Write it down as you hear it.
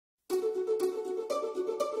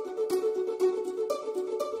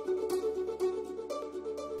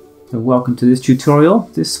So welcome to this tutorial.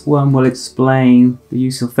 This one will explain the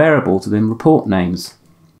use of variables within report names.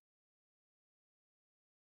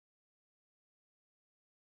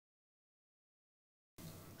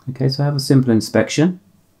 Okay, so I have a simple inspection.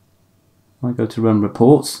 I go to run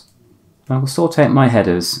reports. I will sort out my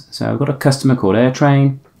headers. So I've got a customer called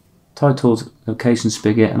Airtrain, titled location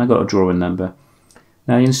spigot, and I've got a drawing number.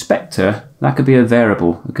 Now the inspector, that could be a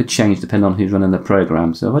variable. It could change depending on who's running the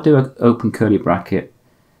program. So if I do an open curly bracket,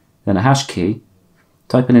 then a hash key,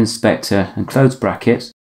 type in inspector and close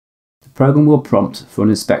bracket, the program will prompt for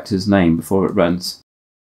an inspector's name before it runs.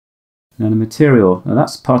 Now the material, now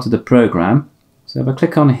that's part of the program. So if I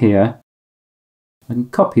click on here, I can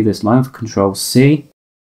copy this line for Control C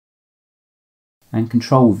and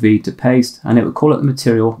Control V to paste, and it will call it the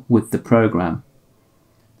material with the program.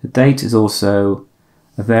 The date is also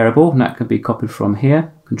a variable, and that can be copied from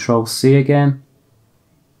here. Control C again,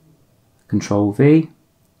 Control V.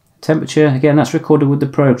 Temperature, again, that's recorded with the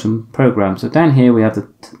program. So down here we have the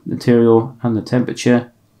material and the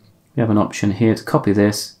temperature. We have an option here to copy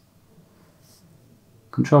this.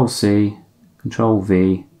 Control C, Control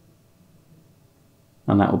V,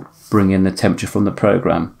 and that will bring in the temperature from the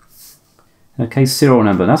program. Okay, serial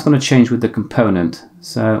number, that's going to change with the component.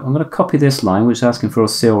 So I'm going to copy this line, which is asking for a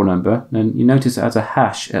serial number, and you notice it has a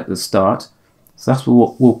hash at the start. So that's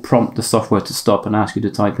what will prompt the software to stop and ask you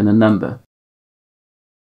to type in a number.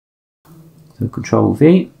 So Control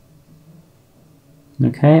V.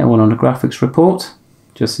 Okay, I want on a graphics report,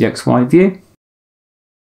 just the XY view.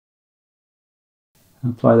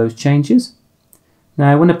 Apply those changes.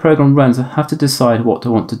 Now when the program runs, I have to decide what I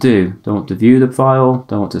want to do. Do I want to view the file?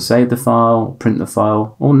 Do I want to save the file? Print the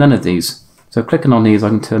file? Or none of these. So clicking on these, I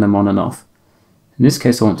can turn them on and off. In this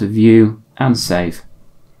case, I want to view and save.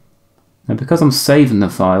 Now because I'm saving the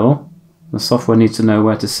file, the software needs to know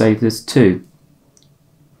where to save this to.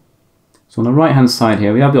 So on the right hand side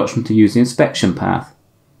here, we have the option to use the inspection path.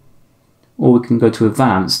 Or we can go to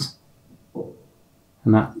advanced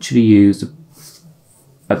and actually use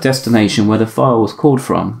a destination where the file was called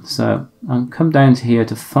from. So I'll come down to here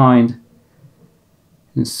to find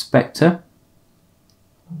inspector,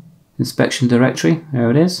 inspection directory, there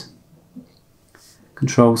it is.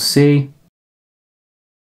 Control C,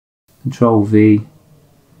 Control V.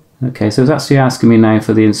 Okay, so it's actually asking me now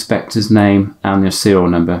for the inspector's name and their serial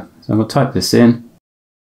number. So I'm going to type this in.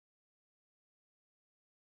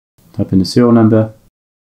 Type in the serial number.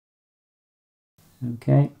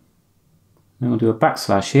 Okay. I'm going to do a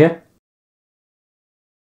backslash here.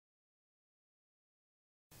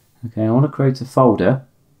 Okay, I want to create a folder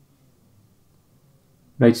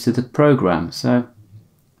related to the program. So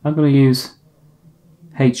I'm going to use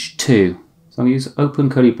H2. So I'm going to use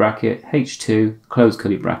open curly bracket, H2, close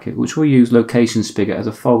curly bracket, which will use location spigot as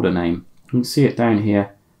a folder name. You can see it down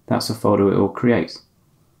here. That's a folder it will create.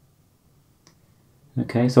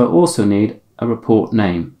 Okay, so I also need a report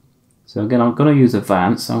name. So again, I'm going to use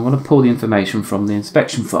advanced. I'm going to pull the information from the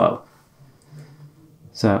inspection file.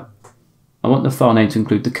 So I want the file name to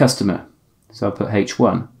include the customer. So I'll put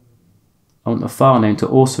H1. I want the file name to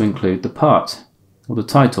also include the part or the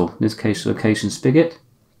title. In this case, location spigot.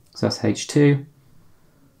 So that's H2.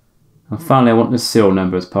 And finally, I want the serial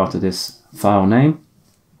number as part of this file name.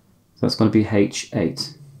 So that's going to be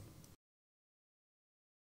H8.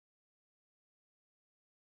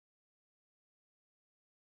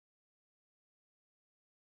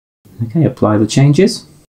 Okay, apply the changes.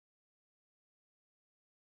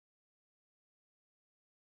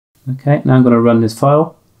 Okay, now I'm going to run this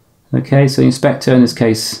file. Okay, so the inspector in this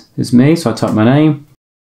case is me, so I type my name.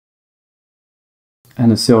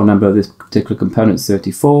 And the serial number of this particular component is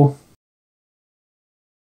 34.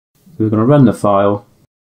 So we're going to run the file.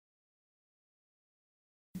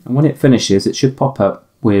 And when it finishes, it should pop up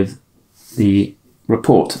with the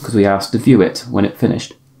report, because we asked to view it when it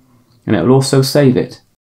finished. And it will also save it.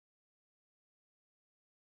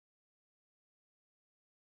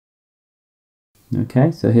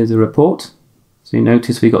 Okay, so here's a report. So you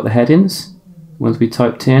notice we got the headings, ones we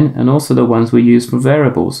typed in, and also the ones we used for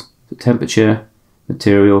variables. So temperature,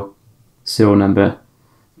 material, serial number,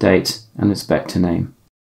 date, and inspector name.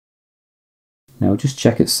 Now we'll just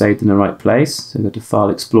check it's saved in the right place. So go to File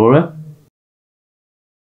Explorer.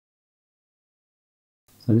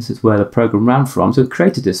 So this is where the program ran from. So it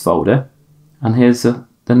created this folder, and here's the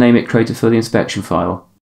name it created for the inspection file.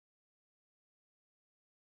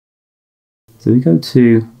 So we go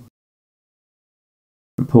to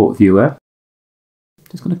Report Viewer.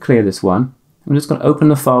 Just going to clear this one. I'm just going to open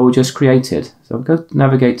the file we just created. So I'll go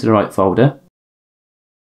navigate to the right folder.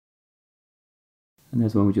 And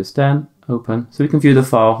there's one we just done. Open. So we can view the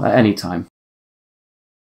file at any time.